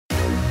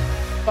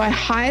I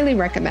highly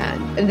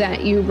recommend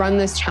that you run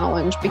this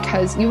challenge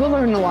because you will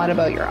learn a lot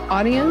about your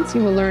audience.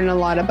 You will learn a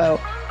lot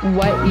about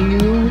what you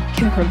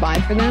can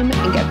provide for them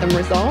and get them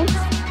results.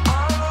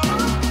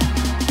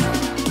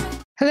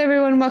 Hello,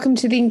 everyone. Welcome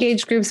to the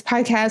Engaged Groups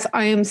podcast.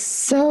 I am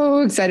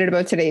so excited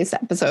about today's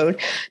episode.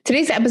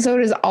 Today's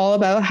episode is all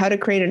about how to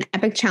create an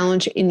epic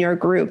challenge in your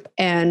group.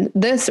 And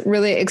this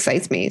really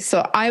excites me.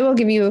 So I will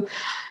give you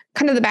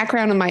kind of the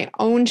background on my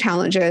own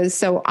challenges.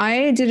 So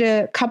I did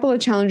a couple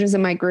of challenges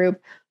in my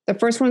group. The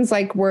first ones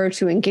were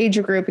to engage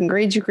your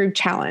group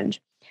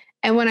challenge.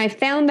 And when I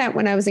found that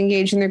when I was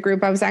engaged in the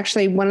group, I was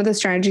actually, one of the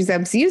strategies I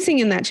was using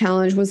in that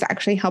challenge was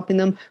actually helping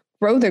them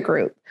grow the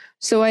group.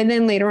 So I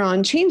then later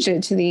on changed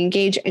it to the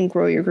engage and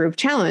grow your group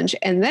challenge.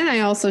 And then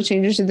I also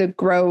changed it to the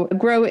grow,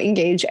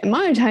 engage, and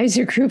monetize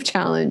your group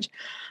challenge.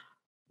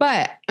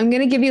 But I'm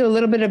going to give you a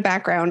little bit of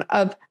background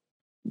of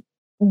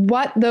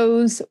what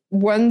those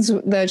ones,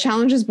 the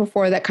challenges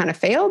before that kind of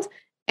failed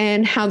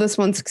and how this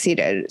one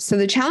succeeded. So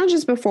the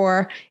challenges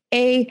before,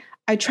 I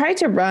tried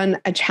to run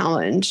a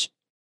challenge.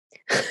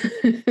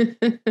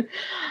 I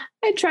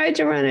tried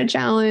to run a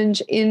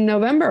challenge in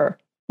November,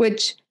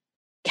 which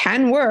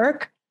can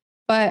work.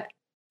 But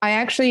I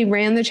actually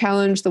ran the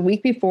challenge the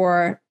week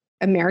before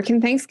American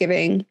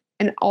Thanksgiving.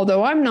 And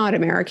although I'm not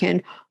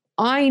American,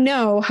 I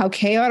know how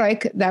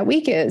chaotic that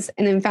week is.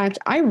 And in fact,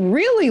 I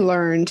really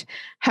learned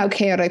how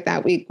chaotic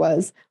that week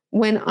was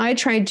when I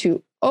tried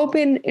to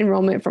open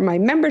enrollment for my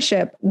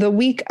membership the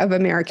week of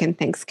American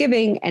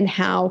Thanksgiving and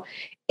how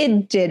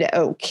it did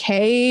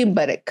okay,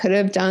 but it could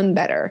have done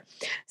better.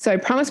 So I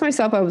promised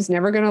myself I was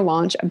never going to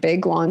launch a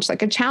big launch,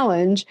 like a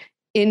challenge,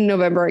 in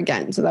November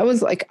again. So that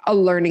was like a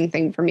learning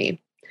thing for me.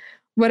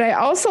 What I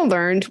also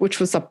learned, which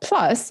was a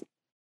plus,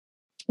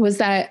 was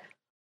that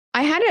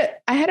I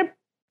had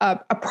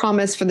a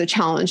promise for the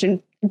challenge.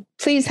 And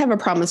please have a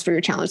promise for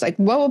your challenge. Like,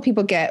 what will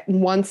people get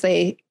once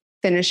they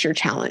finish your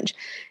challenge?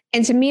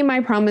 And to me,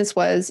 my promise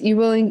was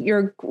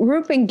your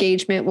group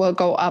engagement will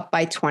go up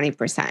by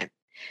 20%.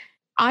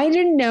 I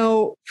didn't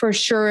know for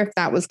sure if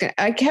that was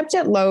I kept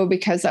it low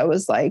because I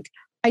was like,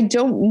 I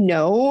don't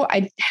know.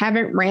 I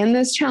haven't ran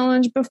this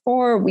challenge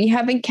before. We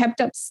haven't kept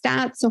up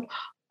stats. So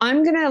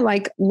I'm going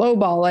to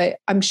lowball it.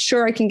 I'm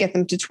sure I can get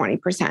them to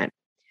 20%.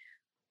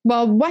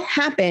 Well, what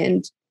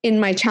happened in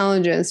my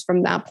challenges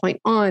from that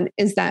point on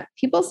is that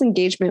people's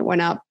engagement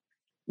went up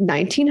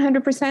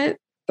 1,900%,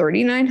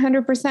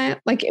 3,900%.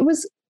 It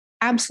was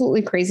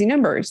absolutely crazy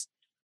numbers.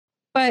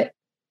 But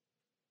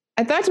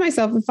I thought to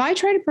myself, if I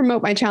try to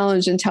promote my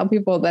challenge and tell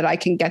people that I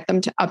can get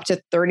them to up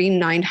to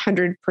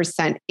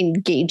 3,900%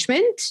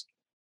 engagement,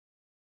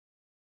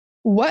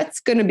 what's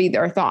going to be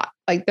their thought?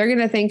 They're going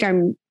to think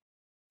I'm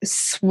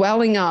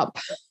swelling up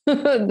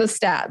the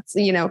stats,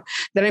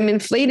 that I'm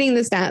inflating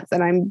the stats,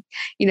 that I'm,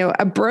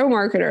 a bro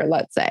marketer,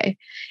 let's say.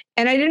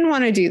 And I didn't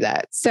want to do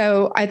that.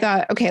 So I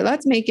thought, okay,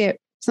 let's make it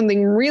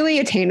something really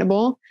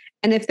attainable.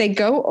 And if they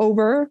go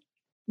over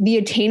the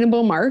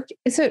attainable mark,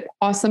 it's an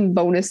awesome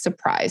bonus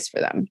surprise for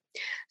them.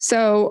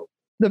 So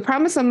the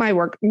promise of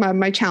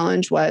my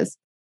challenge was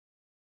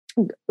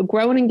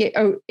grow and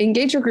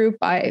engage your group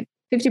by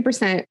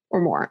 50% or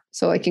more.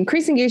 So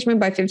increase engagement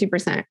by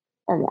 50%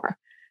 or more.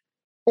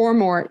 Or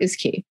more is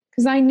key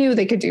because I knew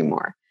they could do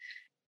more.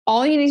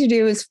 All you need to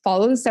do is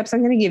follow the steps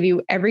I'm going to give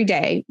you every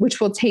day, which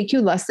will take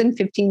you less than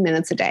 15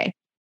 minutes a day.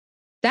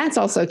 That's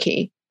also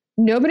key.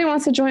 Nobody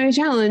wants to join a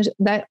challenge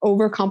that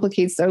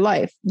overcomplicates their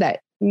life, that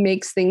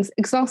makes things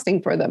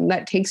exhausting for them,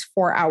 that takes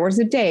 4 hours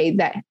a day,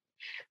 that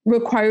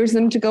requires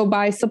them to go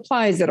buy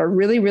supplies that are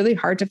really, really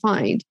hard to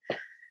find.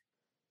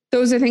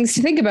 Those are things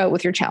to think about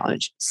with your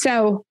challenge.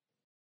 So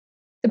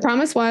the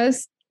promise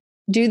was,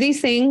 do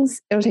these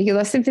things. It'll take you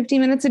less than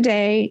 15 minutes a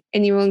day,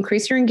 and you will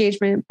increase your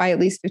engagement by at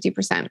least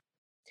 50%.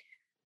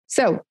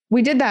 So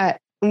we did that,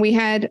 and we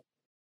had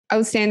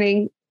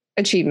outstanding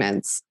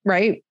achievements,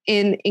 right,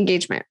 in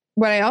engagement.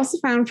 What I also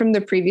found from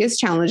the previous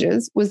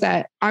challenges was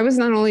that I was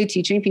not only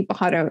teaching people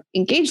how to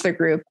engage their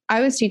group,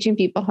 I was teaching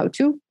people how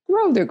to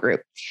grow their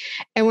group.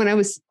 And when I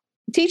was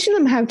teaching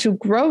them how to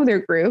grow their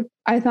group,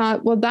 I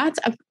thought, well, that's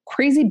a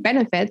crazy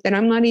benefit that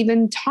I'm not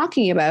even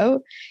talking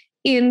about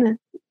in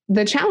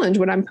the challenge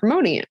when I'm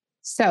promoting it.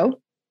 So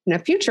in a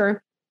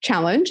future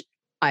challenge,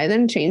 I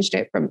then changed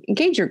it from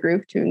engage your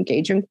group to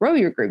engage and grow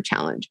your group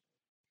challenge.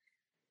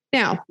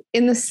 Now,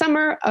 in the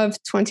summer of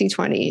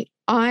 2020,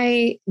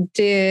 I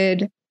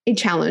did a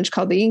challenge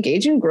called the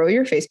Engage and Grow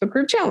Your Facebook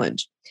Group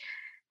Challenge.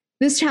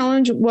 This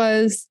challenge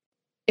was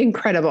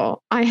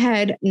incredible. I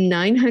had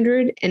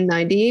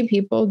 998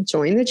 people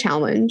join the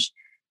challenge.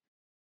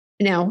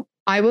 Now,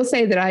 I will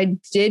say that I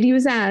did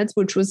use ads,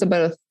 which was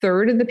about a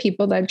third of the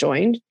people that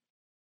joined.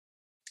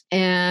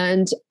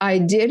 And I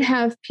did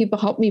have people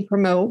help me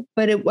promote,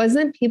 but it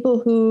wasn't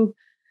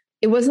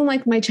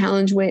like my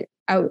challenge went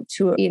out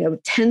to,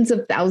 tens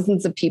of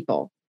thousands of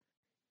people.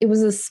 It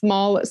was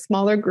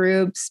smaller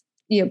groups.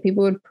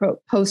 People would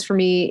post for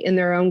me in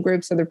their own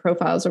groups or their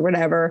profiles or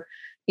whatever,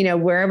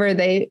 wherever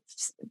they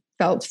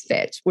felt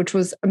fit, which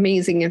was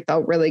amazing and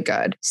felt really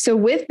good. So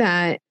with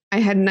that, I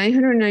had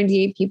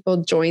 998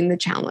 people join the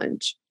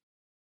challenge.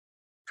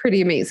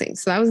 Pretty amazing.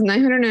 So that was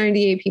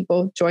 998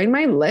 people joined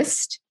my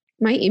list,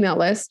 my email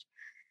list.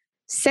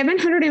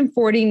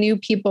 740 new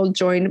people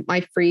joined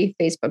my free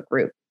Facebook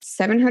group.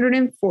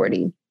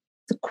 740.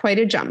 It's quite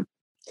a jump.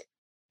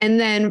 And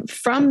then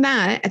from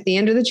that, at the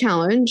end of the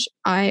challenge,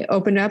 I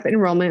opened up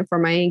enrollment for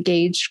my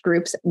engaged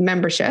groups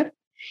membership.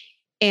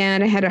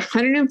 And I had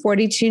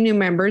 142 new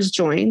members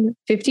join.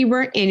 50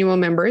 were annual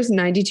members,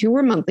 92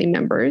 were monthly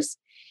members.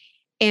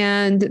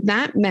 And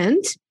that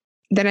meant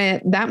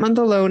that that month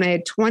alone, I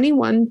had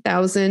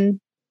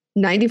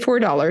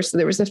 $21,094. So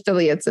there was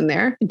affiliates in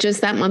there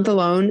just that month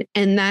alone.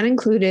 And that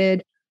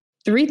included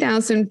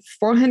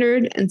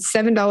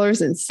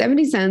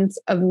 $3,407.70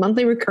 of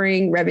monthly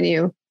recurring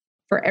revenue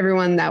for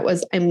everyone that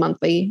was a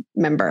monthly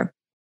member.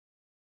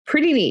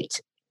 Pretty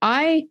neat.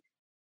 I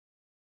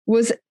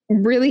was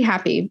really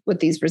happy with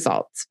these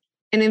results.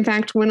 And in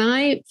fact, when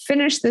I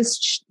finished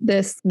this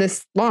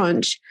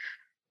launch,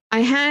 I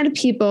had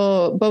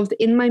people both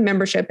in my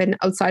membership and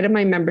outside of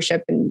my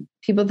membership, and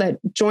people that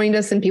joined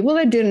us and people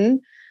that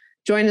didn't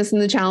join us in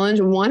the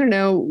challenge want to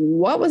know,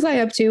 what was I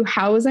up to?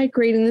 How was I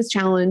creating this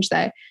challenge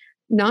that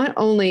not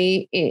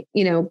only,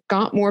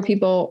 got more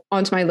people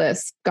onto my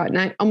list, got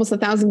almost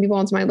 1,000 people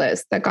onto my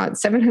list, that got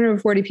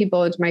 740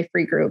 people into my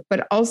free group,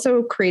 but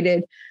also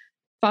created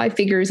 5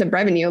 figures of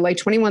revenue, like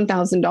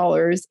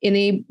 $21,000 in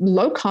a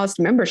low-cost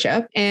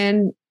membership,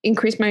 and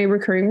increased my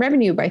recurring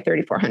revenue by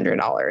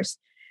 $3,400.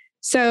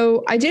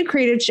 So I did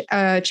create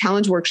a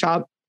challenge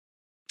workshop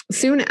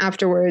soon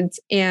afterwards.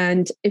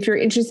 And if you're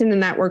interested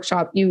in that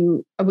workshop,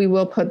 we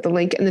will put the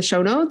link in the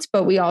show notes,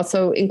 but we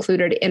also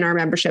included in our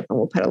membership, and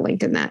we'll put a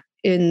link in that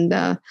in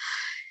the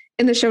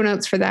show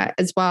notes for that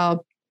as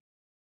well.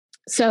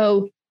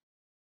 So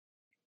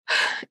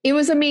it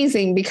was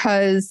amazing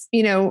because,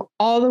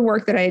 all the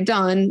work that I had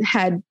done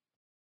had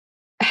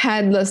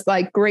this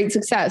like great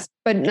success,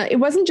 but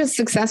it wasn't just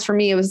success for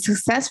me. It was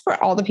success for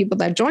all the people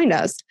that joined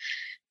us,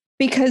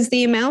 because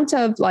the amount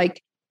of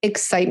like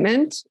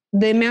excitement,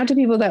 the amount of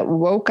people that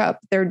woke up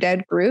their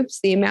dead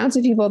groups, the amount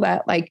of people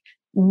that like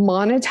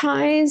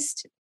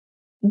monetized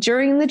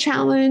during the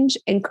challenge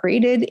and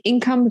created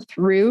income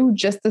through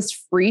just this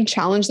free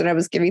challenge that I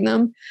was giving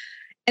them.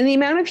 And the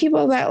amount of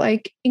people that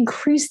like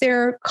increase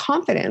their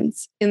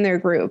confidence in their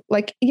group.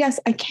 Like, yes,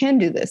 I can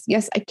do this.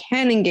 Yes, I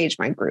can engage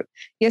my group.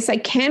 Yes, I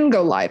can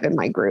go live in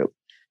my group.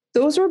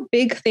 Those were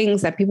big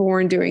things that people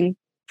weren't doing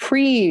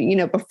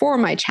before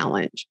my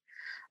challenge.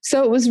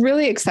 So it was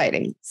really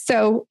exciting.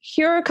 So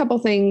here are a couple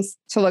things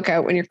to look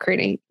at when you're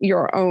creating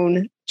your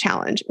own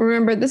challenge.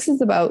 Remember, this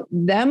is about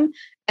them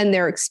and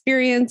their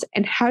experience,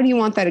 and how do you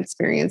want that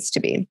experience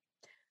to be?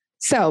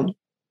 So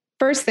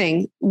first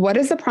thing, what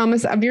is the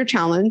promise of your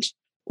challenge?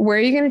 Where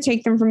are you going to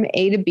take them from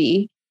A to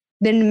B?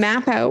 Then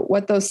map out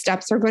what those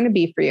steps are going to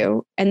be for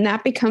you. And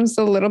that becomes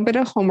a little bit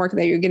of homework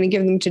that you're going to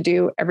give them to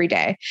do every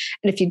day.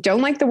 And if you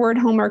don't like the word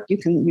homework, you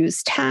can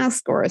use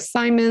task or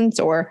assignments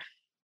or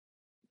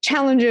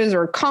challenges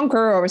or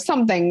conquer or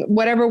something,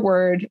 whatever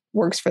word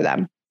works for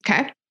them.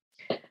 Okay.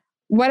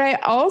 What I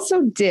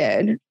also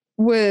did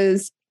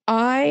was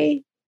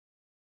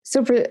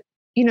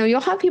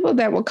you'll have people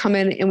that will come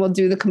in and will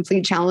do the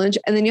complete challenge,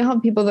 and then you'll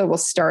have people that will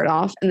start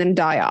off and then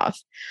die off.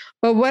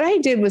 But what I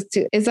did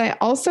is I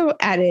also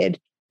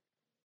added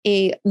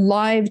a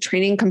live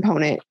training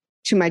component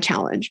to my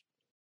challenge.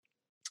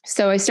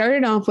 So I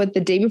started off with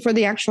the day before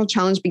the actual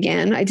challenge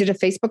began. I did a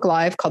Facebook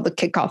Live called the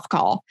Kickoff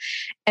Call.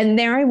 And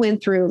there I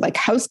went through like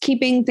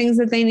housekeeping things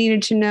that they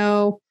needed to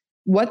know,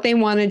 what they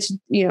wanted to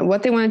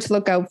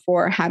look out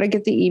for, how to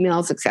get the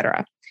emails,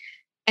 etc.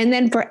 And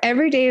then for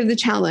every day of the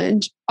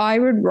challenge, I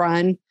would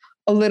run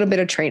a little bit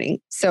of training.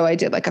 So I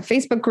did like a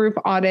Facebook group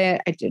audit.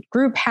 I did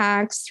group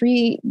hacks,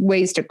 3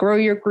 ways to grow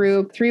your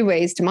group, 3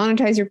 ways to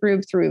monetize your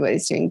group, 3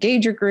 ways to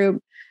engage your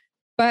group.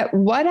 But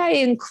what I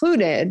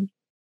included,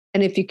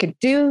 and if you could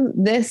do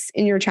this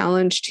in your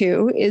challenge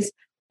too, is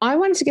I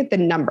wanted to get the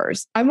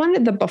numbers. I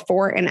wanted the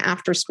before and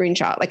after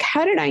screenshot. Like,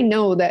 how did I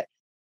know that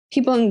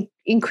people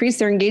increase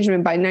their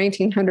engagement by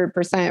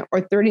 1,900%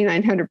 or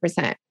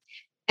 3,900%?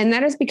 And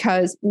that is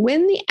because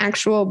when the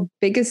actual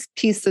biggest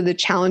piece of the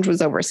challenge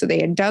was over, so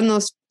they had done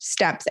those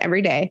steps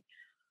every day,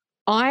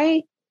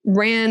 I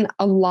ran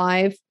a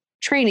live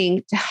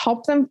training to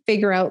help them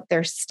figure out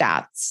their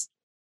stats.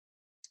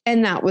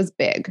 And that was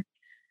big.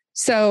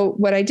 So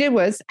what I did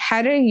was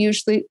how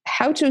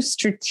to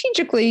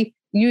strategically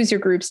use your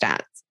group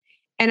stats.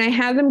 And I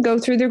had them go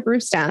through their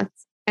group stats,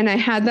 and I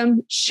had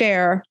them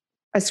share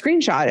a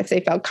screenshot, if they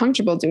felt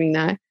comfortable doing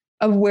that,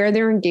 of where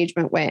their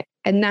engagement went.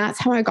 And that's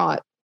how I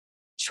got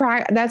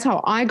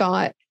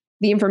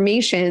the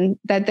information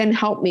that then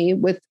helped me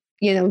with,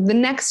 the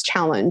next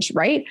challenge,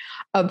 right?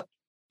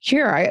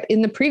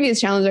 In the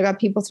previous challenge, I got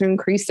people to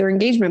increase their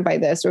engagement by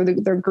this, or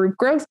their group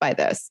growth by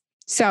this.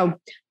 So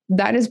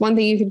that is one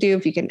thing you can do.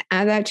 If you can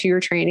add that to your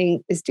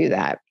training, is do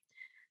that.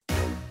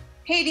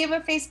 Hey, do you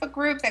have a Facebook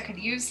group that could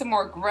use some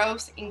more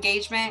growth,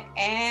 engagement,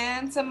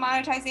 and some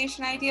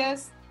monetization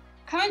ideas?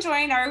 Come and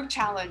join our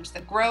challenge,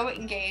 the Grow,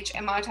 Engage,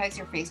 and Monetize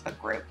Your Facebook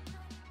group.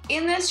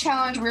 In this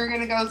challenge, we're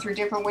going to go through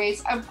different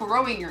ways of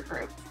growing your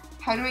group,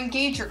 how to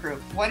engage your group,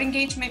 what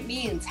engagement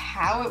means,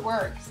 how it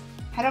works,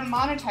 how to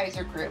monetize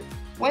your group,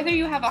 whether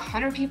you have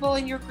 100 people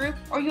in your group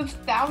or you have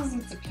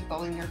thousands of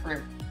people in your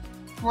group.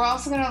 We're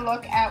also going to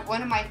look at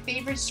one of my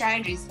favorite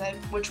strategies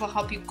which will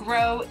help you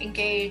grow,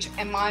 engage,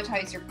 and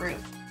monetize your group.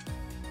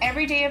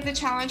 Every day of the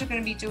challenge, I'm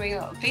going to be doing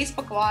a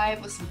Facebook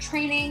Live with some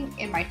training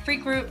in my free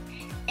group,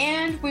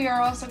 and we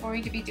are also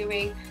going to be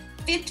doing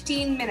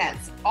 15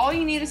 minutes. All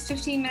you need is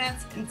 15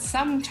 minutes, and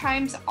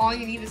sometimes all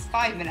you need is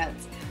 5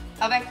 minutes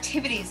of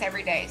activities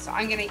every day. So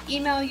I'm going to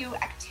email you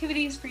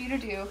activities for you to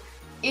do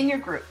in your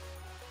group.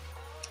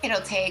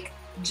 It'll take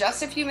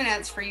just a few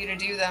minutes for you to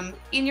do them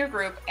in your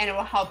group, and it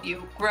will help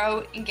you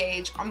grow,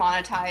 engage, or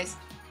monetize,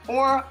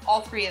 or all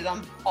three of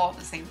them all at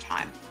the same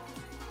time.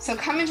 So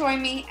come and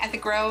join me at the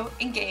Grow,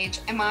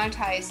 Engage, and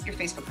Monetize Your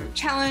Facebook Group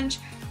Challenge.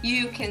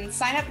 You can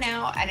sign up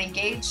now at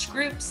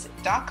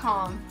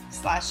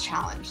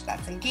engagedgroups.com/challenge.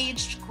 That's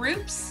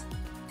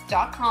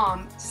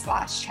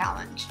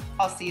engagedgroups.com/challenge.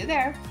 I'll see you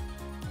there.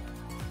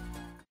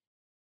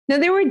 Now,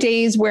 there were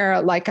days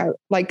where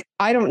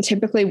I don't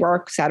typically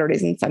work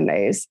Saturdays and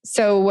Sundays.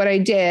 So what I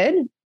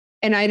did,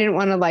 and I didn't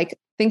want to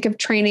think of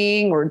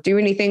training or do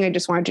anything, I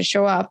just wanted to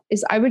show up,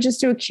 is I would just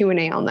do a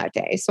Q&A on that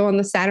day. So on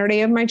the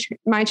Saturday of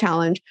my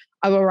challenge,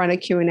 I will run a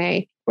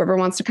Q&A. Whoever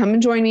wants to come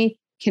and join me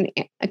can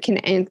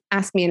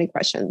ask me any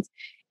questions.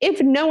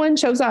 If no one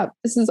shows up,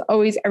 this is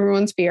always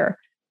everyone's fear.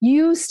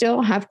 You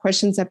still have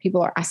questions that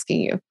people are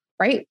asking you,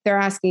 right? They're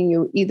asking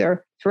you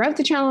either throughout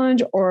the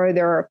challenge, or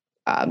they're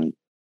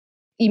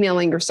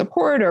emailing your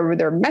support, or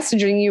they're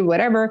messaging you,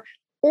 whatever,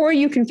 or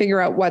you can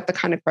figure out what the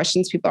kind of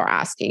questions people are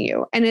asking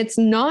you. And it's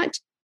not,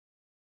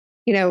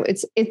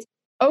 it's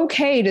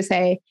okay to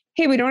say,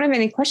 hey, we don't have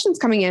any questions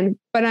coming in,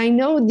 but I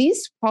know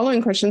these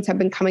following questions have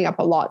been coming up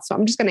a lot. So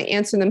I'm just going to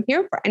answer them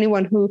here for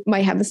anyone who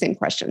might have the same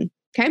question.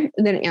 Okay.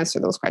 And then answer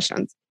those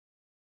questions.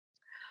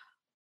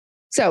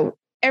 So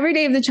every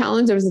day of the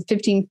challenge, there was a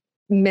 15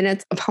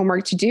 minutes of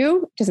homework to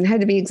do. It doesn't have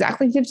to be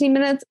exactly 15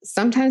 minutes.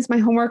 Sometimes my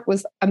homework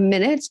was a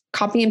minute.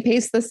 Copy and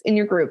paste this in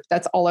your group.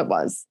 That's all it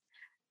was.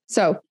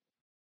 So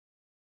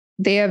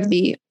they have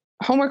the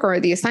homework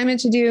or the assignment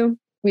to do.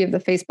 We have the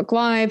Facebook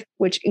Live,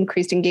 which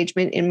increased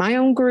engagement in my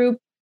own group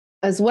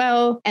as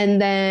well. And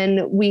then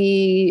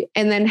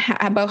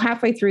about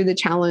halfway through the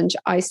challenge,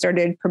 I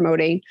started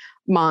promoting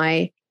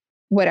my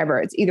whatever.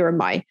 It's either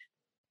my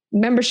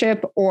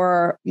membership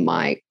or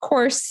my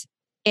course.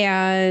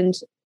 And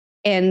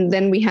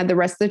then we had the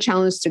rest of the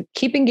challenge to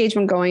keep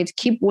engagement going, to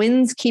keep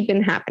wins,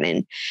 keeping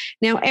happening.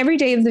 Now, every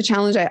day of the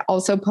challenge, I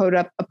also put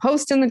up a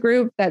post in the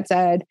group that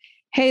said,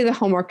 hey, the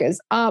homework is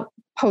up.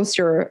 Post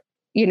your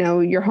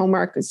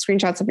homework,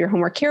 screenshots of your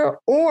homework here,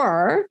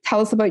 or tell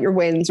us about your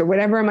wins or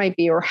whatever it might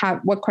be, or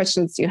what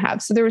questions do you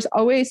have? So there was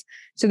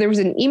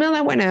an email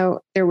that went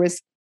out. There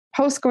was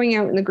posts going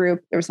out in the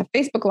group. There was a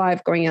Facebook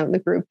Live going out in the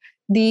group.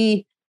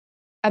 The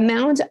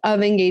amount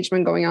of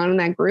engagement going on in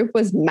that group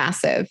was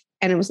massive,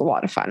 and it was a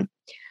lot of fun.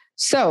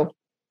 So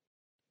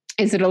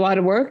is it a lot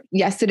of work?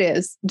 Yes, it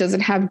is. Does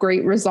it have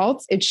great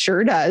results? It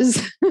sure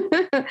does.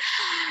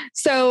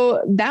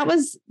 So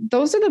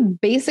those are the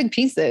basic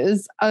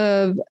pieces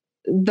of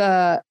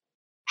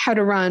how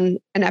to run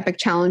an epic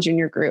challenge in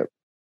your group,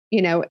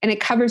 and it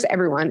covers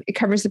everyone. It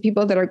covers the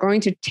people that are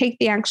going to take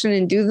the action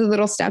and do the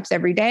little steps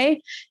every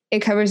day. It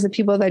covers the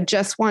people that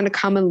just want to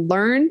come and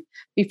learn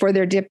before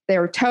they dip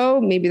their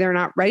toe. Maybe they're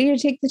not ready to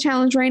take the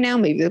challenge right now.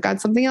 Maybe they've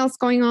got something else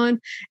going on.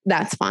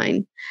 That's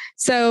fine.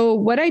 So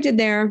what I did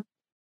there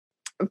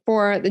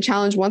for the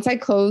challenge, once I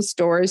closed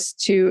doors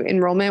to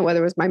enrollment,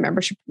 whether it was my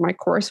membership, my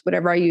course,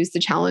 whatever I used the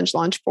challenge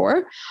launch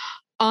for,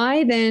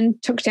 I then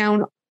took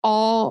down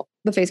all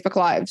the Facebook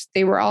Lives.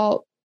 They were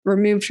all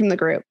removed from the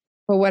group.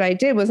 But what I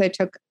did was I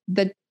took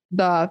the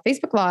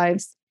Facebook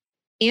Lives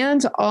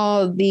and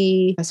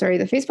the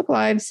Facebook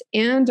Lives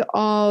and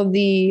all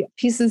the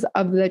pieces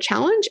of the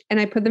challenge, and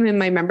I put them in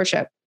my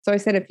membership. So I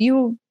said, if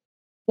you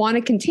want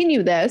to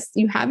continue this,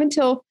 you have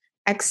until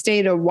X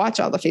day to watch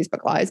all the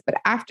Facebook Lives, but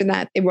after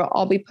that, they will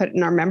all be put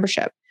in our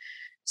membership.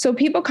 So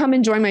people come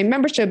and join my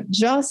membership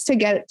just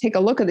to take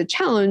a look at the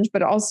challenge,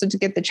 but also to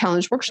get the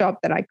challenge workshop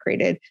that I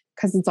created,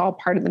 because it's all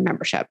part of the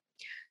membership.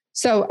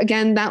 So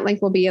again, that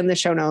link will be in the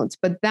show notes,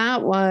 but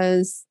that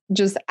was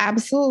just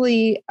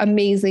absolutely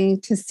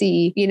amazing to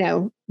see,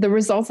 the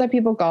results that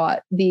people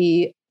got,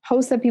 the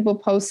posts that people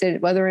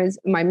posted, whether it's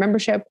my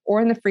membership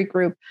or in the free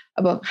group,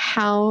 about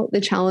how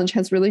the challenge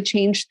has really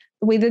changed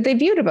the way that they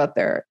viewed about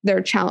their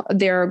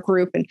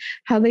group, and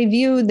how they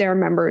view their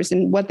members,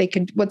 and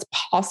what's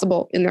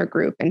possible in their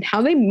group, and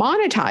how they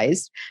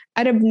monetized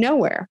out of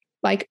nowhere.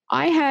 Like,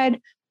 I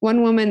had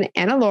one woman,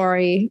 Anna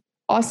Laurie,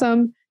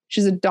 awesome.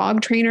 She's a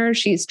dog trainer.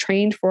 She's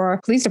trained for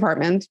police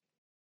department.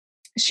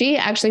 She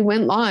actually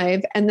went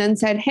live and then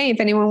said, hey, if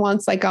anyone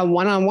wants like a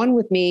one-on-one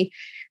with me,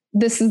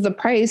 this is the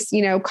price,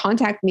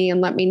 contact me and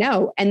let me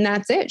know. And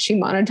that's it. She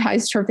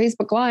monetized her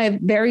Facebook Live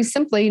very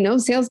simply, no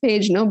sales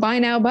page, no buy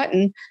now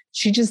button.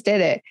 She just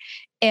did it.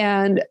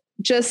 And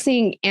just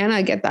seeing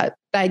Anna get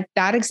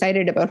that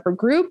excited about her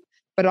group,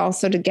 but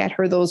also to get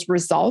her those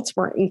results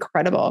were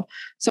incredible.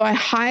 So I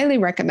highly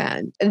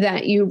recommend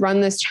that you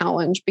run this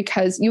challenge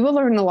because you will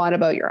learn a lot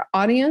about your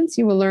audience.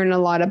 You will learn a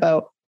lot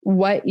about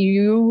what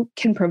you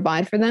can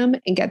provide for them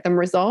and get them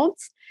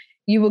results.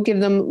 You will give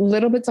them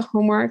little bits of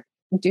homework,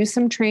 do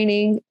some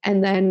training,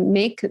 and then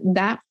make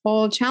that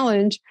whole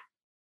challenge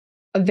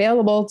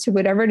available to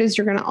whatever it is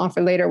you're going to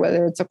offer later,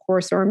 whether it's a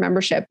course or a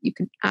membership. You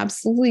can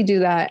absolutely do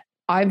that.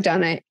 I've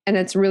done it, and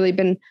it's really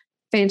been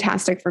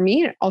fantastic for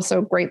me. Also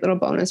a great little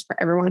bonus for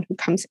everyone who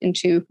comes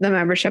into the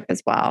membership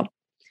as well.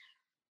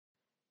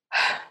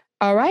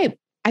 All right.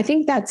 I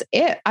think that's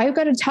it. I've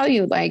got to tell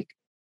you, like,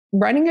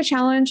 running a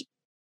challenge,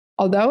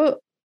 although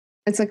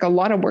it's like a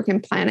lot of work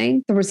and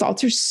planning, the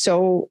results are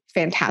so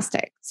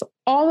fantastic. So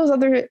all those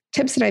other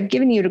tips that I've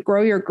given you to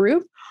grow your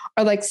group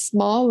are like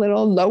small,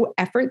 little, low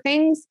effort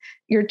things.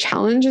 Your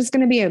challenge is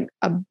going to be a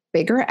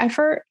bigger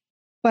effort,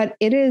 but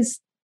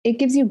it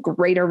gives you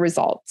greater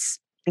results.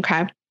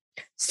 Okay.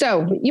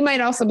 So you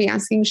might also be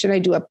asking, should I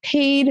do a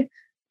paid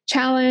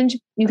challenge?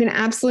 You can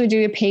absolutely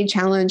do a paid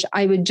challenge.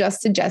 I would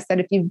just suggest that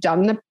if you've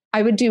done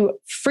I would do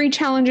free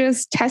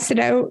challenges, test it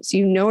out so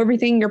you know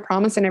everything, your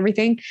promise and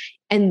everything,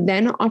 and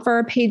then offer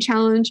a paid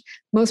challenge.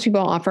 Most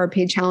people offer a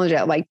paid challenge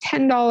at like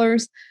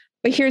 $10.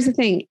 But here's the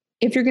thing.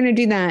 If you're going to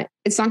do that,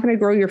 it's not going to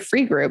grow your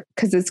free group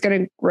because it's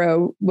going to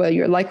grow, well,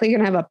 you're likely going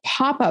to have a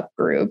pop-up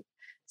group.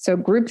 So a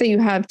group that you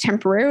have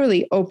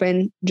temporarily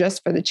open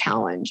just for the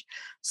challenge.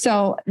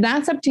 So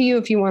that's up to you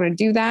if you want to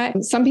do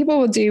that. Some people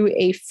will do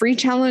a free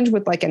challenge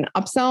with like an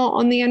upsell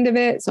on the end of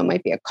it. So it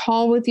might be a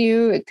call with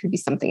you. It could be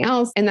something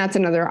else. And that's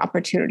another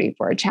opportunity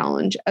for a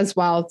challenge as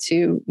well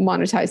to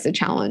monetize the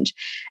challenge.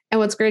 And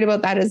what's great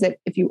about that is that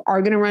if you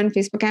are going to run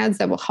Facebook ads,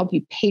 that will help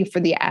you pay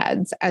for the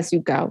ads as you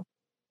go.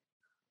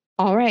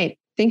 All right.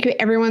 Thank you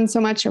everyone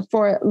so much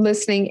for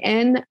listening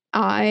in.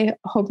 I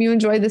hope you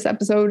enjoyed this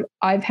episode.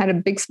 I've had a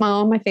big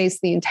smile on my face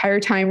the entire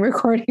time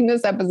recording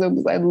this episode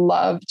because I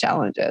love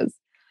challenges.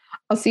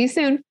 I'll see you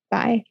soon.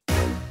 Bye.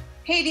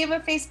 Hey, do you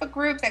have a Facebook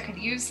group that could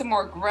use some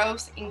more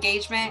growth,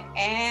 engagement,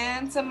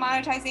 and some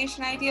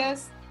monetization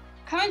ideas?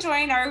 Come and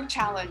join our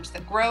challenge,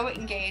 the Grow,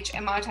 Engage,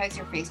 and Monetize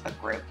Your Facebook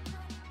group.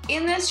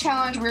 In this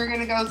challenge, we're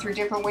going to go through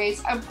different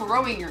ways of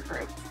growing your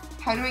group,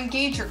 how to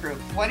engage your group,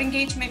 what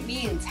engagement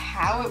means,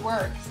 how it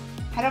works,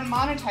 how to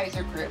monetize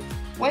your group,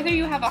 whether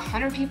you have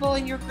 100 people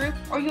in your group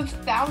or you have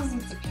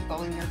thousands of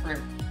people in your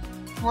group.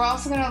 We're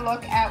also going to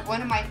look at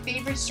one of my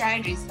favorite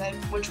strategies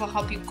which will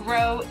help you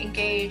grow,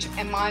 engage,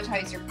 and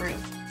monetize your group.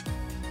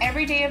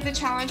 Every day of the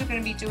challenge, I'm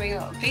going to be doing a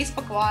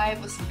Facebook Live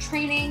with some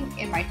training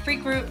in my free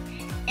group,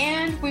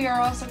 and we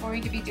are also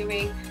going to be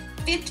doing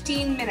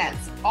 15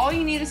 minutes. All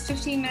you need is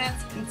 15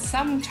 minutes, and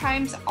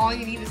sometimes all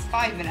you need is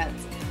 5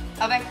 minutes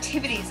of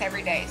activities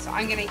every day. So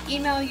I'm going to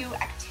email you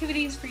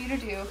activities for you to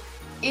do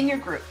in your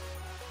group.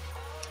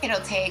 It'll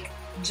take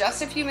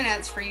just a few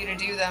minutes for you to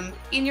do them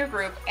in your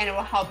group, and it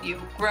will help you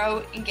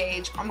grow,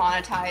 engage, or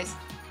monetize,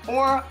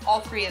 or all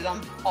three of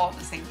them all at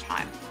the same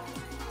time.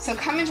 So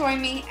come and join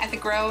me at the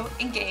Grow,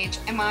 Engage,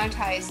 and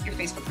Monetize Your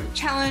Facebook Group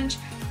Challenge.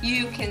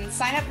 You can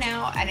sign up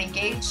now at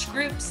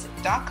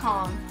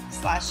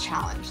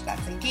engagedgroups.com/challenge.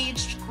 That's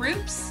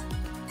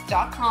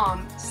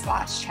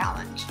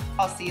engagedgroups.com/challenge.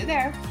 I'll see you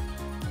there.